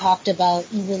 as we talked about,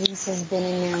 Ivelisse has been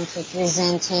announced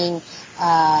representing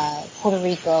Puerto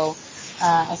Rico.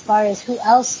 As far as who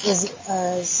else is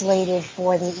slated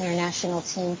for the international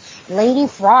team, Lady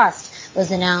Frost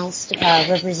was announced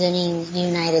representing the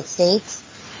United States.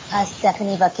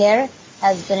 Stephanie Vaquer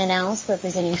has been announced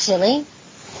representing Chile.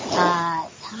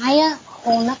 Taya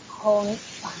Honma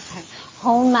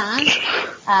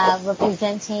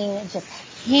representing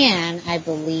Japan, I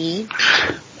believe.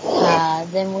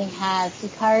 Then we have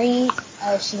Hikari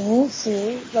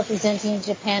Shimizu representing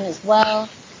Japan as well.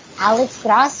 Alex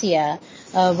Gracia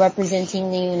representing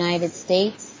the United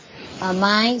States.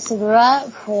 Mai Segura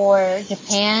for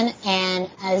Japan,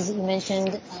 and as you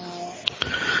mentioned,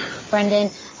 Brendan,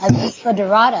 Avispa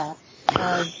Dorada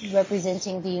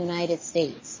representing the United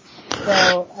States.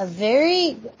 So a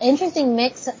very interesting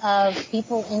mix of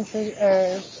people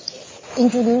introduced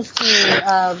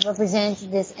to represent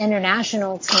this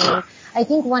international team. I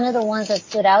think one of the ones that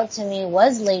stood out to me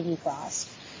was Lady Frost,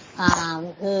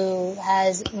 who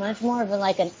has much more of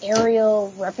an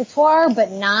aerial repertoire, but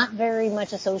not very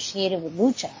much associated with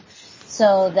lucha.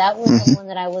 So that was the one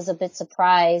that I was a bit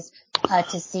surprised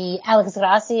to see. Alex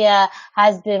Gracia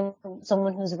has been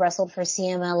someone who's wrestled for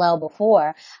CMLL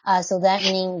before, so that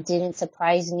name didn't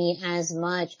surprise me as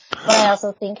much. But I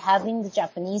also think having the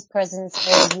Japanese presence,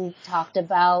 as we talked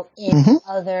about in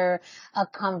other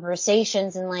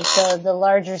conversations, and like the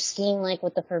larger scheme, like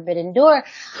with the Forbidden Door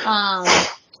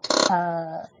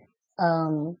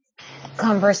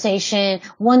conversation.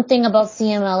 One thing about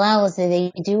CMLL is that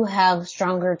they do have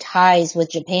stronger ties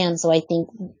with Japan, so I think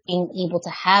being able to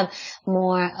have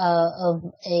more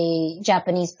of a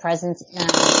Japanese presence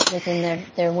within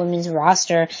their women's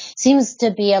roster seems to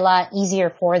be a lot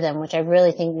easier for them, which I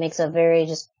really think makes a very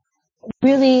just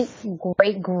really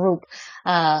great group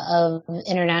of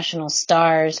international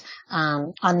stars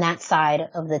on that side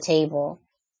of the table.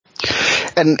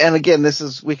 And again,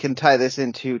 we can tie this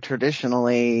into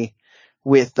traditionally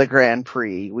with the Grand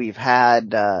Prix. They've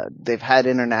had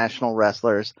international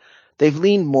wrestlers. They've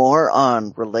leaned more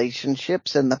on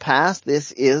relationships in the past.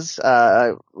 This is,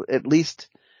 at least,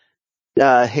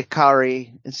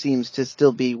 Hikari seems to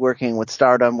still be working with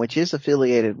Stardom, which is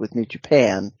affiliated with New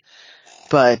Japan.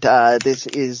 But, this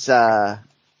is,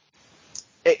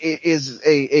 is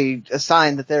a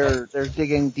sign that they're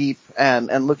digging deep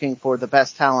and looking for the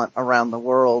best talent around the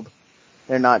world.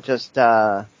 They're not just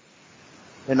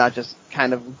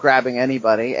kind of grabbing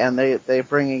anybody, and they're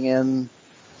bringing in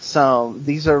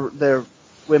they're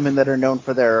women that are known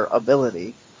for their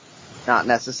ability, not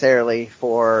necessarily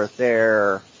for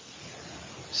their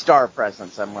star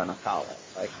presence, I'm going to call it.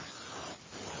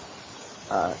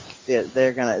 Like,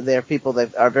 they're people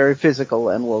that are very physical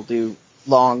and will do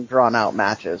long, drawn-out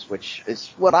matches, which is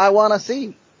what I want to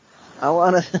see. I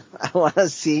want to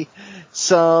see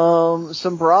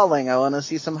some brawling. I want to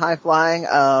see some high flying.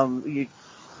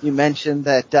 You mentioned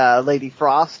that Lady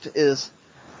Frost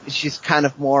she's kind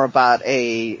of more about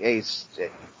a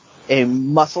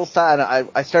muscle style.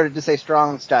 I started to say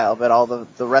strong style, but all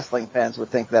the wrestling fans would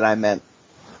think that I meant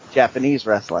Japanese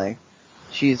wrestling.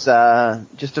 She's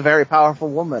just a very powerful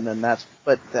woman,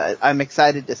 but I'm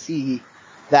excited to see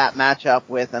that matchup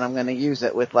with, and I'm going to use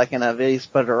it with like an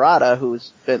Avispa Dorada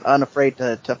who's been unafraid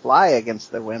to fly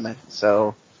against the women.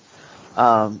 So,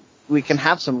 we can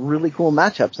have some really cool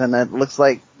matchups, and it looks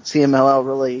like CMLL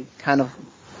really kind of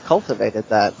cultivated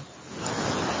that.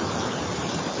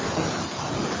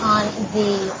 On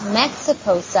the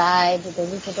Mexico side, the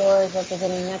Luchadores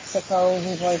representing Mexico,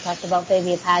 we've already talked about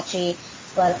Baby Apache,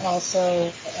 but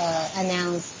also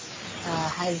announced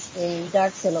has been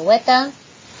Dark Silueta,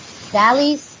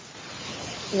 Dallas,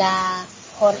 La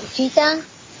Horchita,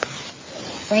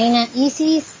 Reina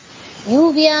Isis,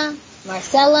 Lluvia,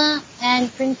 Marcela,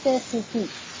 and Princess Suki.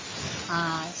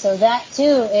 So that too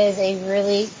is a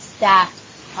really stacked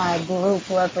group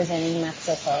representing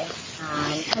Mexico.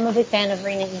 I'm a big fan of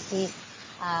Reina Isis,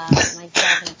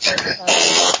 myself, and of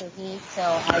course Suki. So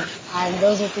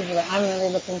those are people that I'm really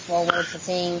looking forward to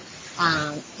seeing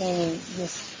in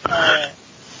this.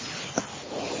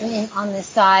 On this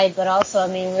side, but also, I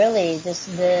mean, really,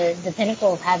 just the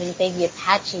pinnacle of having Baby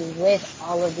Apache with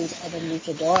all of these other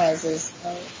luchadoras is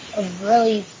a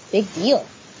really big deal.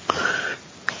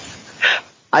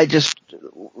 I just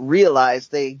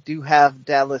realized they do have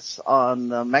Dallas on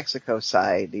the Mexico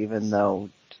side, even though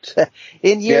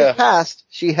in years past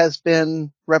she has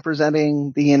been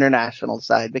representing the international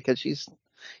side, because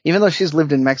even though she's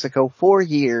lived in Mexico for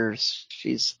years,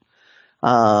 she's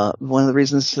one of the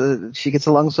reasons she gets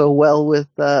along so well with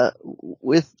La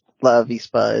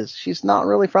Avispa is she's not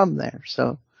really from there.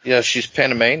 So yeah, she's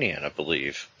Panamanian, I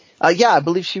believe. I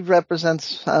believe she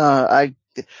represents.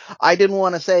 I didn't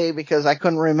want to say because I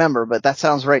couldn't remember, but that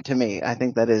sounds right to me. I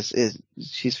think that is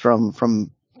she's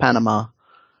from Panama.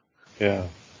 Yeah.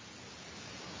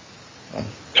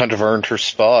 Kind of earned her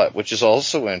spot, which is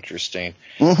also interesting.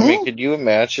 Mm-hmm. I mean, could you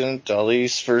imagine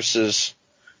Dallas versus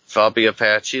Fabi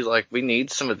Apache? Like, we need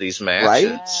some of these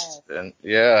matches. Right? And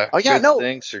good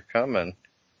things are coming.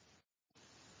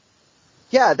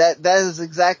 Yeah, that is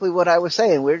exactly what I was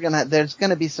saying. There's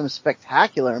gonna be some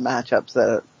spectacular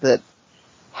matchups that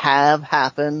have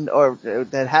happened or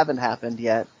that haven't happened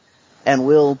yet and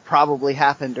will probably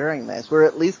happen during this. We're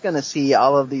at least gonna see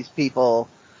all of these people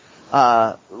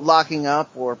locking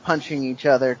up or punching each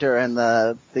other during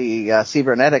the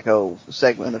Cibernetico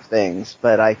segment of things,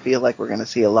 but I feel like we're going to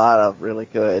see a lot of really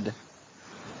good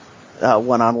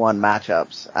one-on-one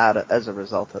matchups as a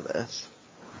result of this.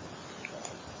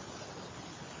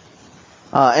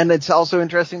 And it's also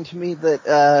interesting to me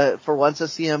that for once a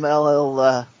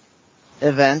CMLL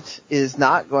event is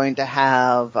not going to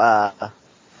have I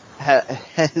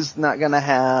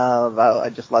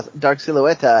just lost Dark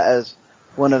Silueta as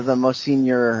one of the most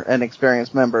senior and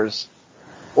experienced members,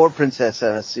 or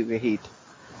Princesa Sugahit,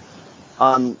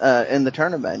 on in the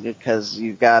tournament, because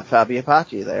you've got Fabi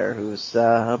Apache there, who's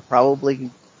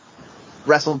probably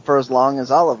wrestled for as long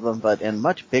as all of them, but in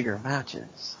much bigger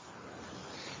matches.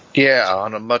 Yeah,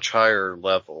 on a much higher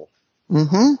level.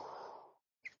 Mm-hmm.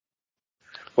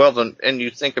 Well, then, and you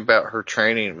think about her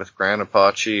training with Gran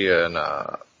Apache and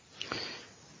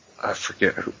I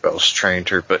forget who else trained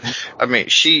her, but I mean,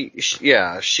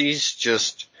 she's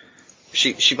just.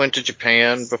 She went to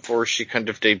Japan before she kind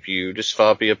of debuted as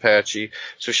Fabi Apache,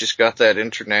 so she's got that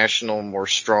international, more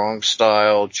strong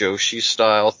style, Joshi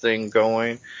style thing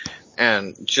going,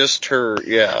 and just her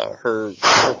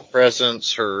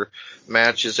presence, her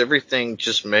matches, everything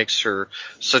just makes her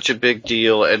such a big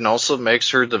deal, and also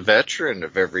makes her the veteran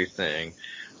of everything.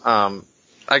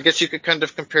 I guess you could kind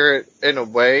of compare it in a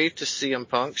way to CM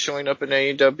Punk showing up in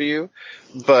AEW,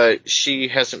 but she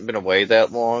hasn't been away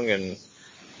that long, and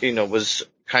was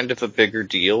kind of a bigger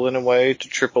deal in a way to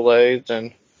AAA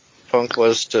than Punk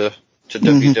was to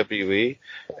WWE.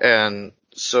 And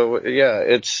so, yeah,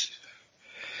 it's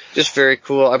just very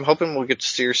cool. I'm hoping we'll get to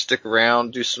see her stick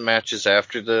around, do some matches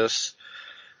after this.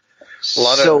 A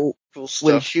lot of cool stuff.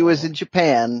 When she was in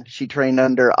Japan, she trained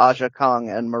under Aja Kong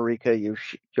and Marika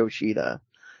Yoshida.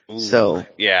 Ooh, so,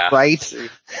 yeah. Right?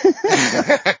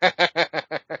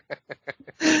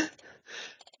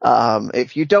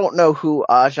 If you don't know who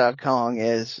Aja Kong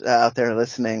is out there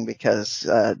listening because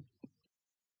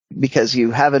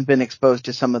you haven't been exposed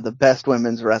to some of the best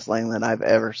women's wrestling that I've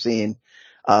ever seen,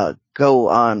 go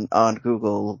on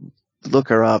Google, look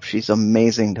her up. She's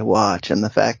amazing to watch. And the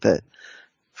fact that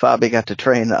Fabi got to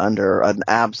train under an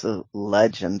absolute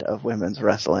legend of women's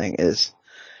wrestling is,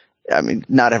 I mean,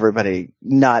 not anybody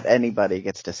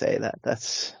gets to say that.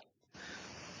 That's.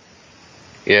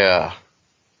 Yeah.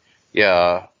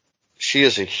 Yeah. She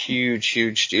is a huge,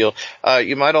 huge deal.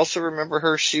 You might also remember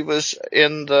her. She was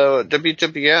in the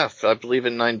WWF, I believe,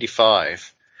 in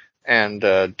 '95, and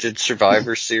did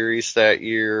Survivor Series that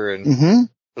year, and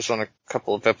was on a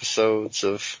couple of episodes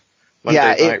of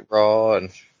Monday Night Raw. And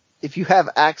if you have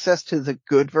access to the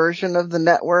good version of the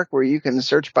network, where you can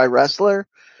search by wrestler,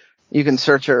 you can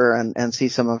search her and see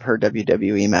some of her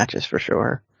WWE matches for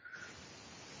sure.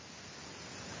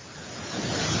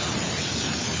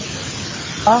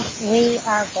 Well, we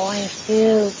are going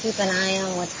to keep an eye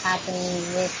on what's happening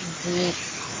with the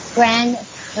Grand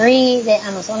Prix de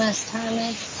Amazonas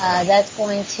tournament. That's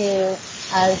going to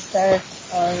start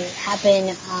or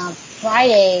happen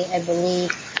Friday, I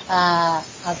believe,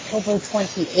 October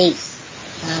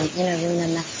 28th in Arena,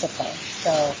 Mexico.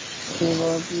 So we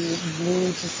will be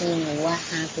glued to seeing what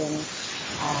happens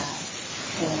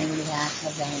during that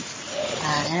event.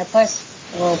 And of course,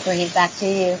 we'll bring it back to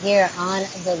you here on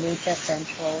the Lucha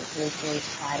Central Weekly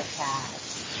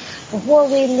Podcast. Before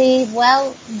we leave,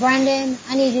 well, Brendan,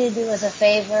 I need you to do us a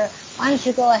favor. Why don't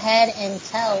you go ahead and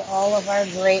tell all of our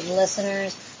great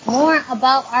listeners more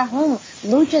about our home,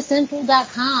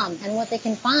 LuchaCentral.com, and what they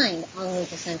can find on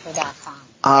LuchaCentral.com.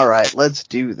 All right, let's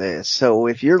do this. So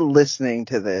if you're listening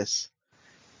to this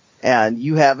and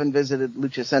you haven't visited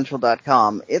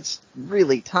LuchaCentral.com, it's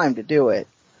really time to do it.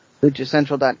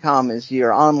 LuchaCentral.com is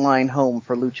your online home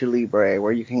for Lucha Libre,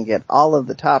 where you can get all of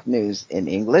the top news in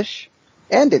English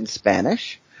and in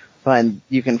Spanish.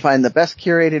 You can find the best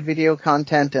curated video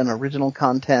content and original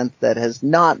content that has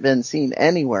not been seen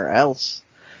anywhere else.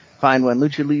 Find when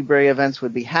Lucha Libre events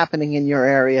would be happening in your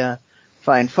area.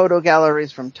 Find photo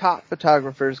galleries from top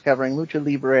photographers covering Lucha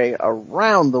Libre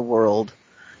around the world.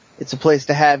 It's a place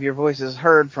to have your voices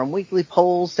heard, from weekly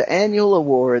polls to annual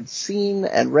awards, seen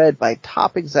and read by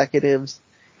top executives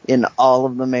in all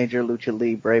of the major Lucha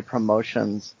Libre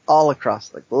promotions all across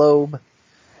the globe.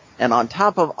 And on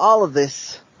top of all of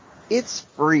this, it's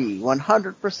free,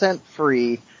 100%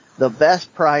 free, the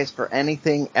best price for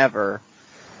anything ever.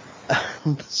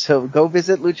 So go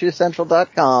visit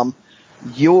LuchaCentral.com,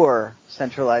 your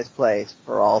centralized place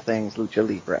for all things Lucha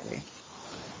Libre.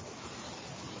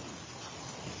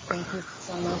 Thank you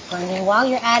so much, Brendan. While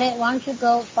you're at it, why don't you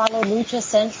go follow Lucha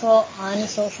Central on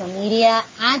social media,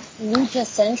 at Lucha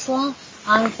Central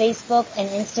on Facebook and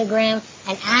Instagram,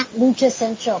 and at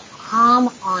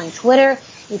LuchaCentral.com on Twitter.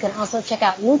 You can also check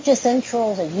out Lucha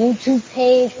Central's YouTube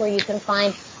page, where you can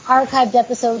find archived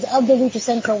episodes of the Lucha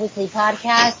Central Weekly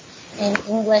Podcast in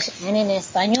English and in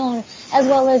Espanol, as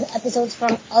well as episodes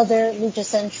from other Lucha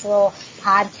Central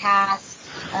podcasts,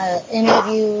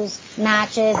 interviews,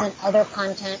 matches, and other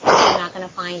content that you're not going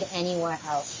to find anywhere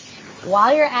else.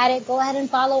 While you're at it, go ahead and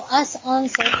follow us on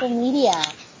social media.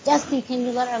 Dusty, can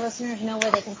you let our listeners know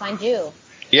where they can find you?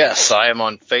 Yes, I am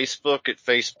on Facebook at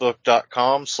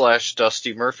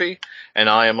facebook.com/Dusty Murphy, and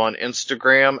I am on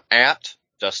Instagram at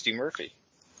Dusty Murphy.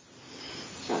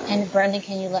 And Brendan,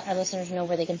 can you let our listeners know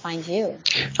where they can find you?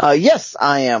 Yes,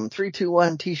 I am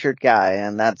 321 T-shirt guy,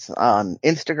 and that's on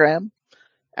Instagram.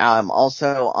 I'm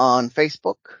also on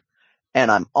Facebook,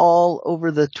 and I'm all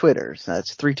over the Twitters.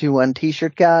 That's 321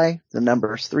 T-shirt guy. The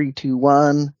number is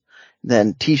 321.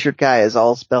 Then T-shirt guy is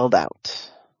all spelled out.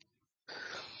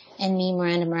 And me,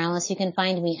 Miranda Morales. You can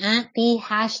find me at the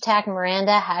hashtag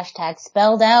Miranda, hashtag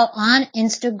spelled out, on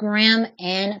Instagram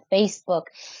and Facebook.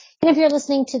 And if you're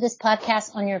listening to this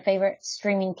podcast on your favorite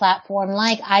streaming platform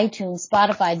like iTunes,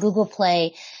 Spotify, Google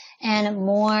Play, and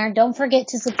more, don't forget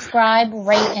to subscribe,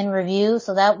 rate, and review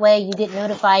so that way you get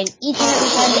notified each and every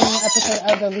time a new episode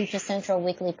of the Lucha Central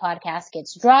Weekly Podcast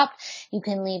gets dropped. You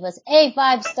can leave us a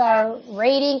 5-star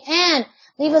rating and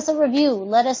leave us a review.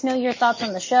 Let us know your thoughts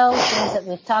on the show, things that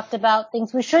we've talked about,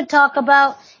 things we should talk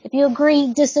about. If you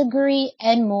agree, disagree,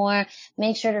 and more,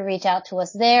 make sure to reach out to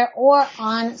us there or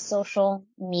on social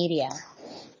media.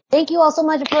 Thank you all so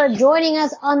much for joining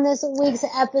us on this week's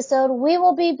episode. We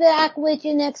will be back with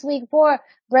you next week for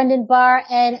Brendan Barr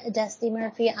and Dusty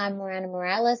Murphy. I'm Miranda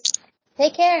Morales.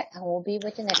 Take care, and we'll be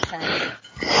with you next time.